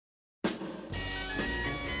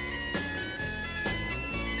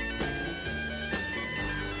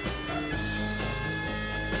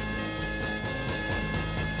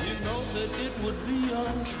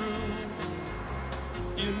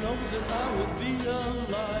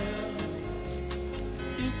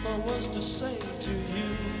I was to say to you,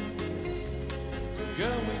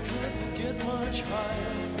 girl, we couldn't get much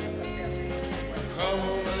higher. Come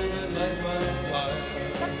on, baby, light my fire.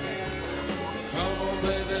 Come on,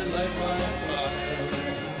 baby, light my fire.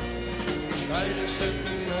 Try to set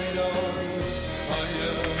the night on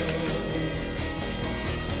fire.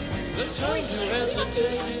 The time to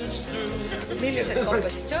hesitate is through. Millised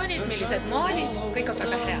kompositsioonid, millised maalid, kõik on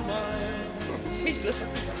väga hea. 5+.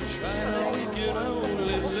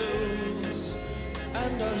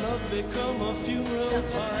 And our love become a funeral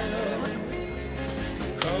pyre.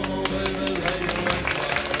 Come on, baby, light my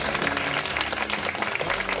fire.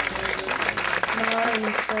 Ma arvan,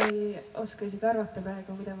 et ei oska isegi arvata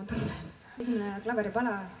praegu, mida ma tunnen. Esimene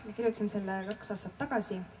klaveripala, ma kirjutasin selle 2 aastat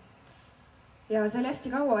tagasi. Ja see oli hästi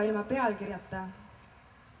kaua ilma pealkirjata.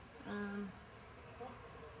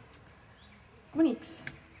 Kuniks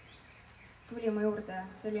tuli mu juurde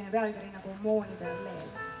selline pealkiri nagu Moonide leel.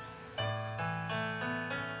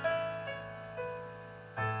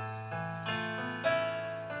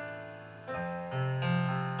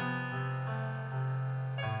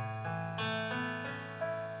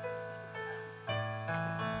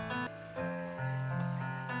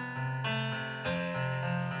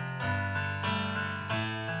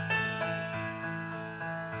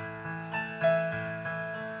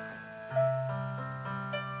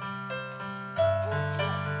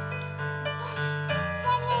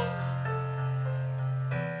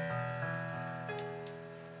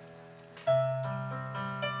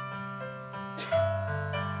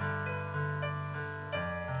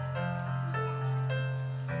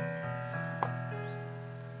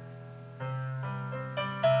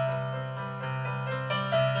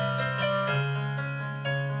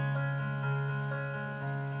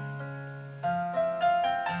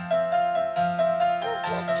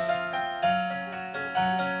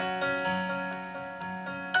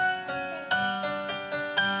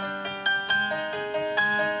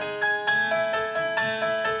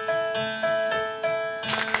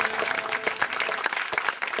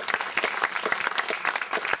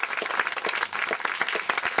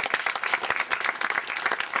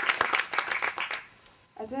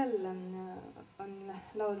 on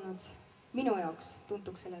laulnud minu jaoks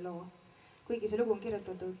tuntuks selle loo, kuigi see lugu on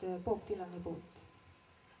kirjutatud Bob Dylani poolt.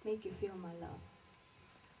 Make you feel my love.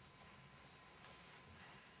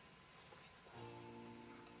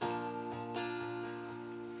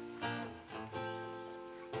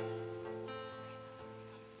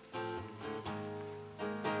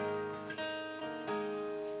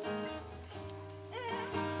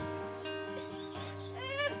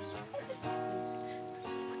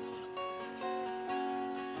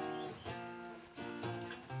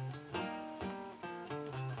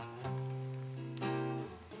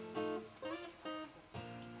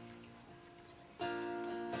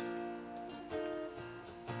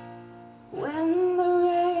 When the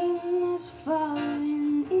rain is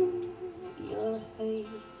falling in your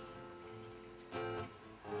face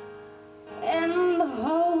and the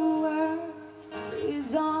whole world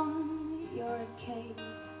is on your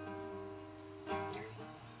case,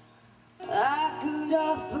 I could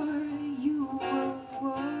offer you a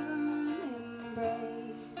warm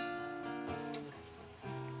embrace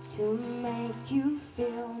to make you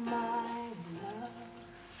feel my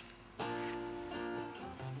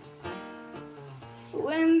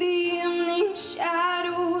when the evening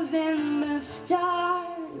shadows and the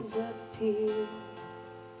stars appear,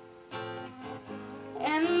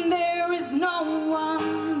 and there is no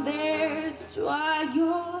one there to dry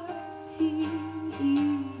your tears,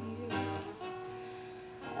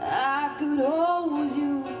 I could hold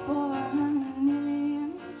you for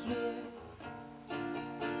 1,000,000 years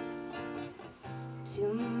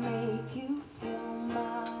to make you feel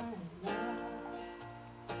my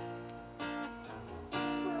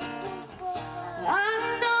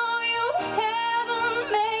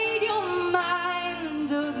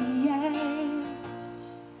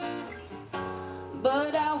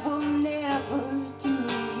but I will never do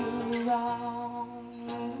you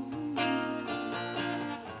wrong.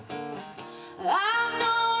 I've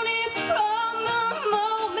known it from the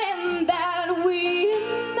moment that we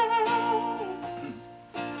met.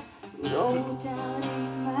 No doubt in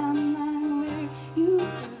my mind where you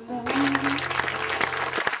belong.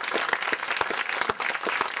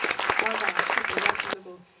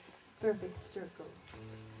 Perfect circle.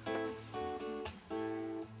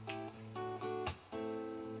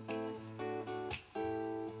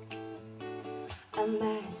 A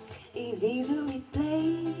mask is easily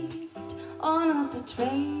placed on a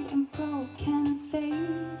betrayed and broken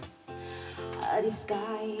face. A a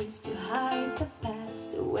disguise to hide the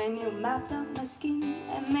past. When you mapped out my skin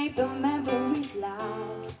and made the memories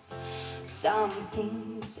last. Some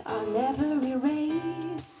things are never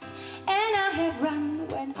erased, and I have run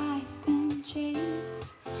when I've been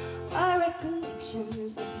chased. My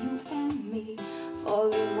recollections of you and me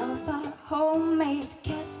falling off our homemade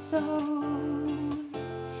castle.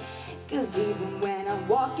 'Cause even when I'm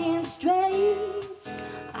walking straight,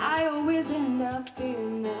 I always end up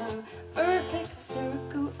in a perfect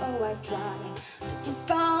circle. Oh, I try, but I just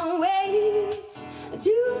can't wait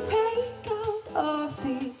to break out of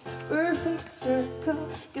this perfect circle.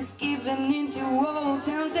 'Cause giving into all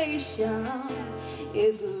temptation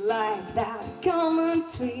is like that common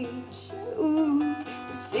twitch. Ooh,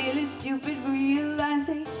 the silly stupid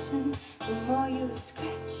realization. The more you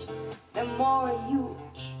scratch, the more you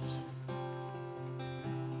itch.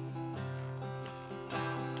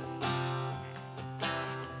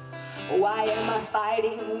 Why am I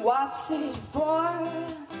fighting? What's it for?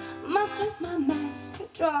 Must let my mask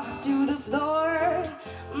drop to the floor.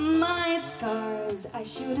 My scars I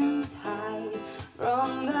shouldn't hide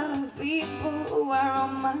from the people who are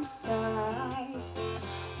on my side.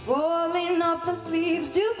 Falling off the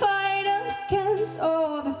sleeves to fight against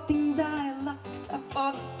all the things I locked up,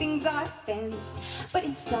 all the things I fenced. But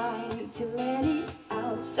it's time to let it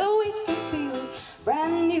out so we can build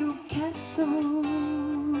brand new castles.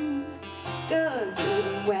 'Cause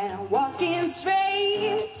even when I'm walking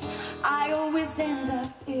straight, I always end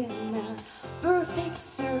up in a perfect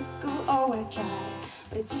circle. Oh, I try,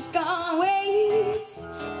 but I just can't wait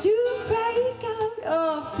to break out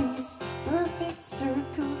of this perfect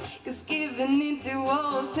circle. 'Cause giving into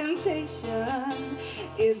all temptation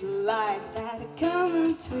is like that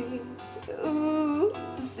common twitch. Ooh,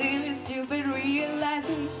 the silly stupid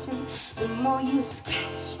realization. The more you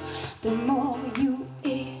scratch, the more you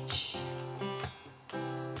itch.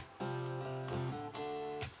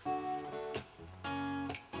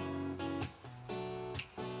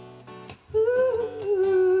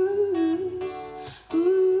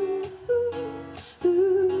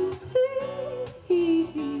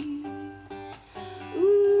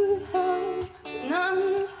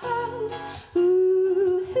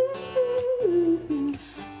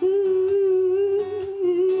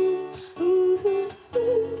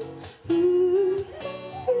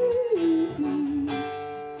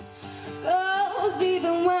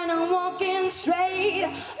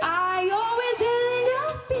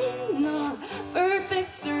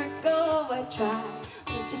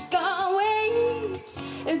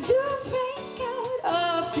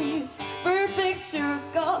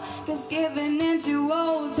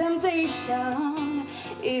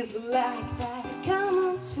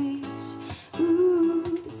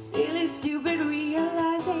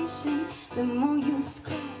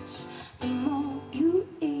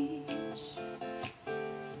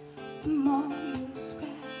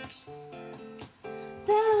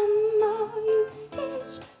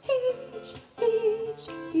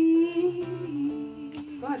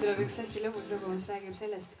 Üks hästi lõbus lugu, mis räägib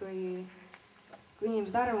sellest, kui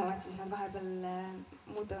inimesed armuvad, siis nad vahepeal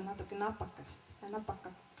muutuvad natuke napakateks.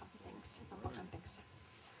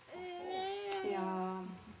 Ja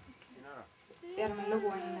järgmine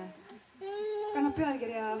lugu kannab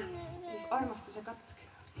pealkirja siis Armastuse katk.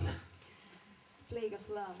 Plague of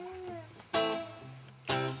Love.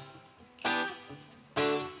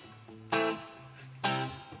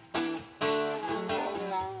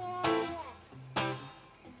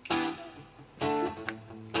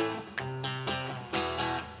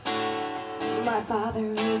 My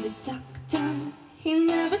father is a doctor. He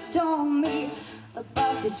never told me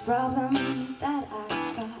about this problem that I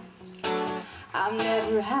got. I've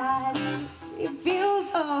never had it. It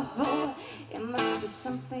feels awful. It must be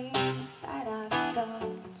something that I've got.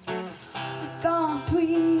 I can't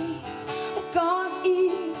breathe. I can't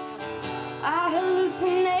eat. I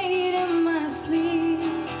hallucinate in my sleep.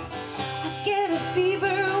 I get a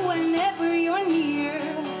fever whenever you're near.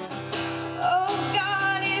 Oh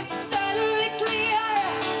God, it's suddenly clear.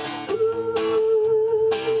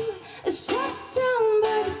 Ooh, struck down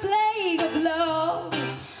by the plague of love.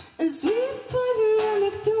 A sweet poison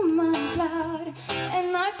running through my blood,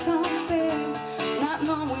 and I can't bear not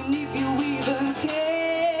knowing if you even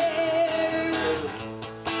care.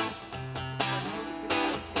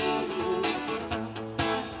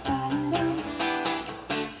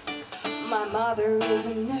 My mother is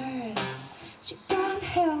a nurse. She can't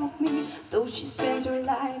help me, though she spends her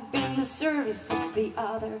life in the service of the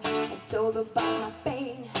other. I told her about my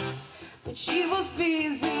pain, but she was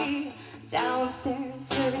busy downstairs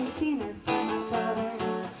serving dinner for my brother.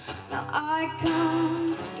 Now I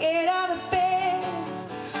can't get out of bed.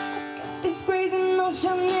 this crazy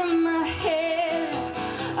notion in my head.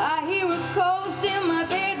 I hear a ghost in my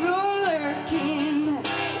bedroom lurking.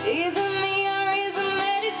 Is it me or is the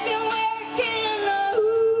medicine working?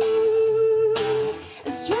 Oh,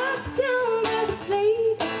 struck down by the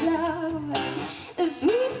blade of love, a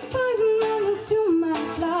sweet poison running through my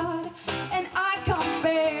blood, and I can't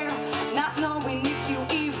bear not knowing if you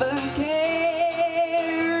even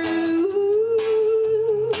care. Ooh,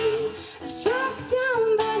 struck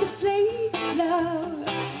down by the blade of love,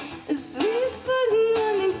 a sweet poison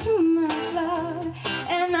running through my blood,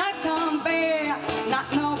 and I can't bear not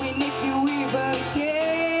knowing if you even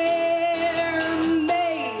care.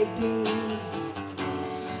 Maybe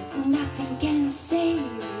nothing can save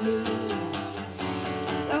me,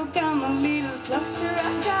 so come a little closer.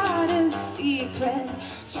 I got a secret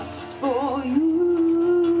just for you.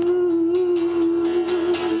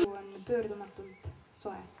 On pöördumatult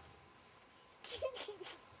soe.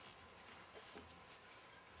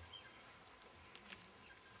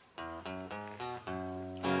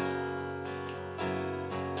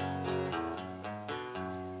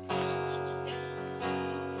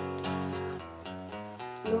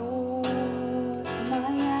 Lootma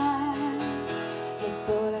jään, et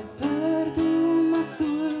oled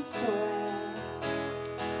pöördumatult soe.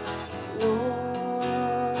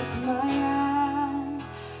 Lootma jään,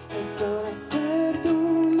 et oled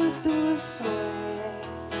pöördumatult soe.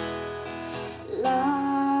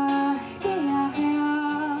 Lahke ja hea,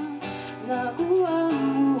 nagu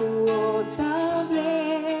ammu ootab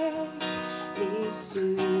leed, mis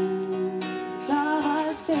sügavalt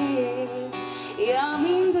sees ja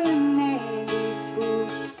mind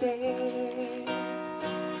õnnelikuks teeb.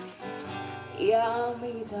 Ja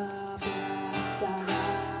mida peatama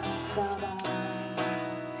sa vaid.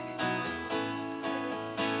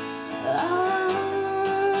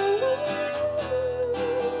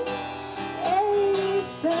 Ei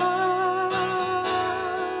saa.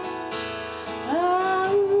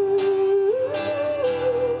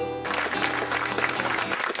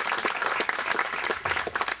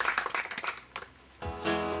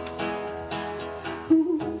 Who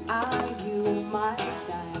are you, my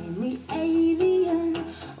tiny alien?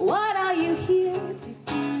 What are you here to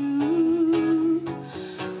do?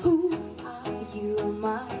 Who are you,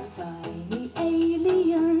 my tiny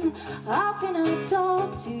alien? How can I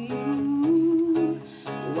talk to you?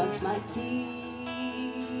 What's my DNA?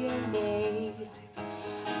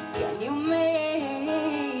 Can you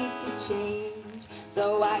make a change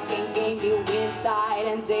so I can gain you inside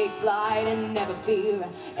and take flight and never fear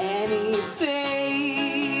anything?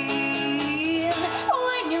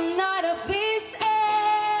 When you're not of this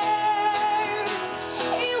earth,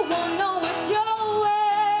 you won't know what you're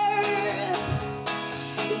worth.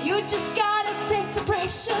 You just gotta take the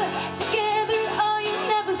pressure together or you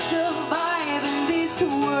never survive in this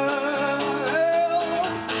world.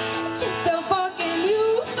 Just how far can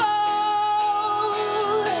you fall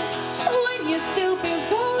when you still feel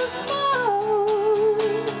so small?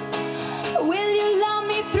 Will you love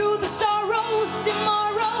me through the sorrows,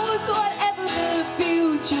 tomorrows, whatever the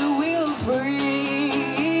future will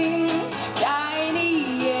bring? Tiny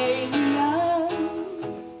alien.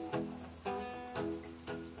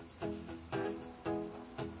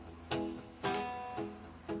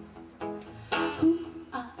 Who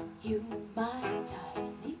are you, my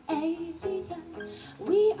tiny alien?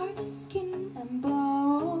 We are just skin and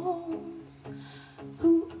bones.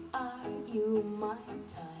 Who are you, my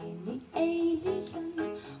tiny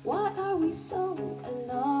alien? Why are we so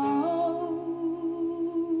alone?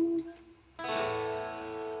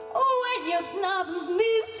 When you're not on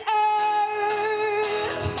this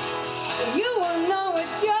earth, you won't know what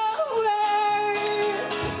you're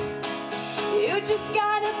worth. You just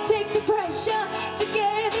gotta take the pressure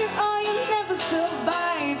together or you'll never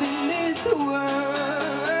survive in this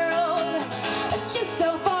world. Just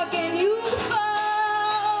how far can you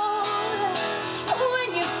fall when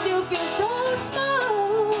you still feel so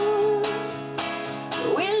small?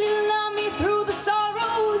 Will you love me through the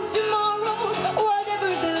sorrows, tomorrows, whatever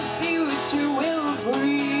the future will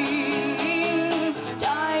bring?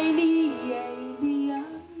 Tiny alien.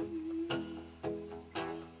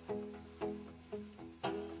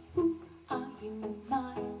 Who are you,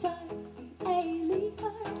 my tiny alien?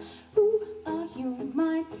 Who are you,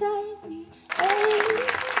 my tiny alien?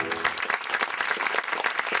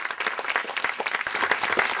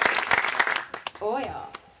 Oo jaa,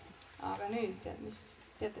 aga nüüd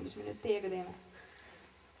teate, mis me nüüd teiega teeme?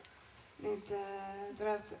 Nüüd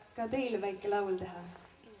tuleb ka teile väike laul teha.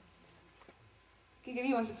 Kõige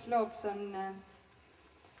viimaseks looks on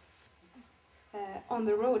On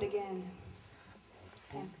the Road Again.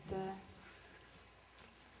 Et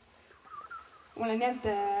mulle on jäänud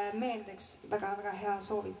meelde üks väga-väga hea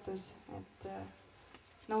soovitus, et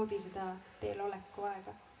naudi seda teel oleku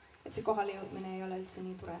aega. Et see kohale jõudmine ei ole üldse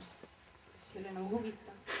nii tore. See oli nagu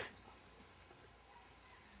huvitav.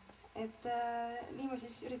 Et nii ma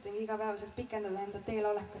siis üritangi igapäevaselt pikendada enda teel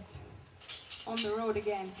olekut. On the road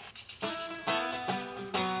again.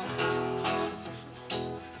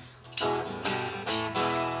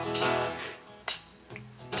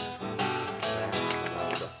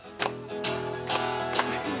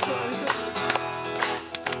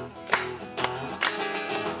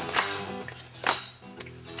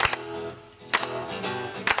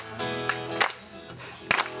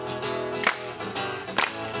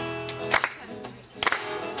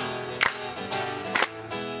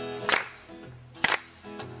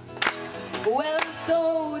 Well, I'm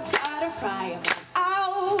so tired of crying.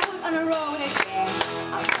 Out on the road again.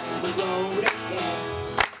 I'm on the road again.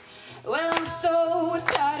 Well, I'm so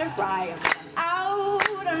tired of crying.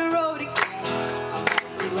 Out on the road again. I'm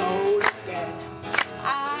on the road again.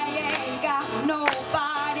 I ain't got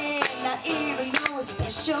nobody, not even no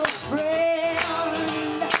special friend.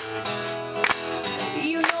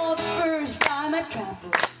 You know the first time I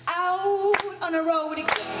traveled out on the road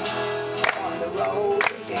again. On the road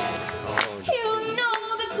again. You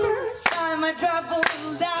know the first time I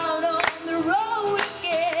traveled down on the road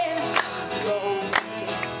again.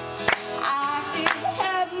 I didn't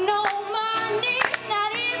have no money,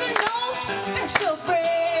 not even no special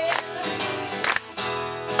friend.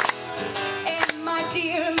 And my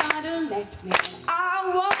dear mother left me when I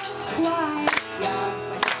was quite young.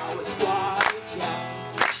 When I was quite young.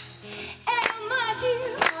 And my dear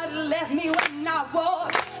mother left me when I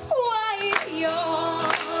was quite young.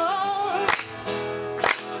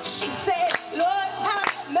 She said, Lord,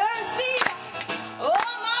 have mercy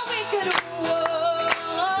on my wicked one.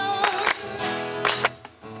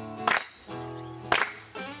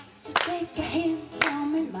 So take a hint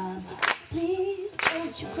from me, Mama. Please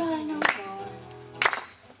don't you cry no more.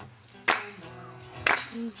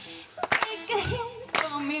 So take a hint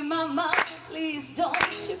from me, Mama. Please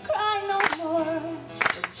don't you cry no more.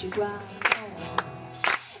 Don't you cry no more.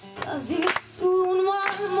 'Cause it's soon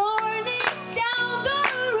one morning down the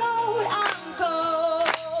road I'm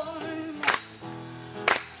gone.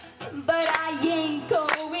 But I ain't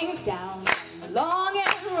going down a long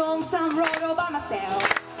and lonesome road all by myself.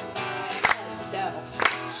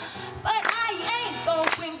 But I ain't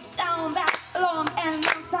going down that long and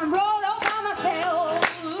lonesome road all by myself.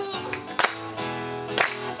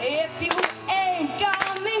 If you ain't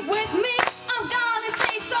got me with me, I'm gonna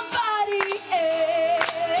take somebody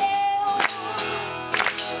else.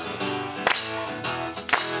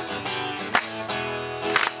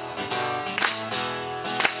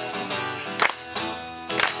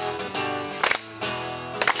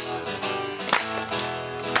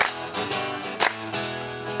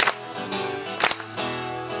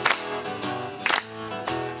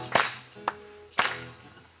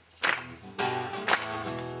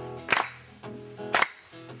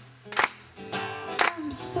 I'm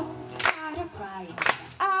so tired of crying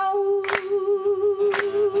out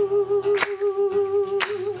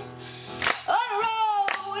on the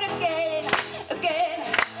road again, again,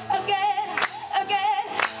 again, again,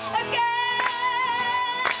 again.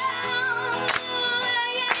 I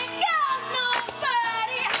ain't got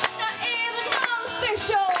nobody, not even no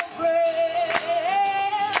special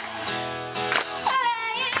friend. I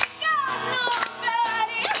ain't got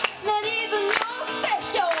nobody, not even no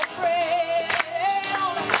special friend.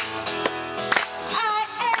 I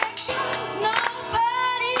ain't got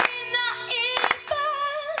nobody, not even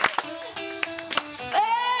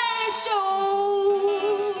special.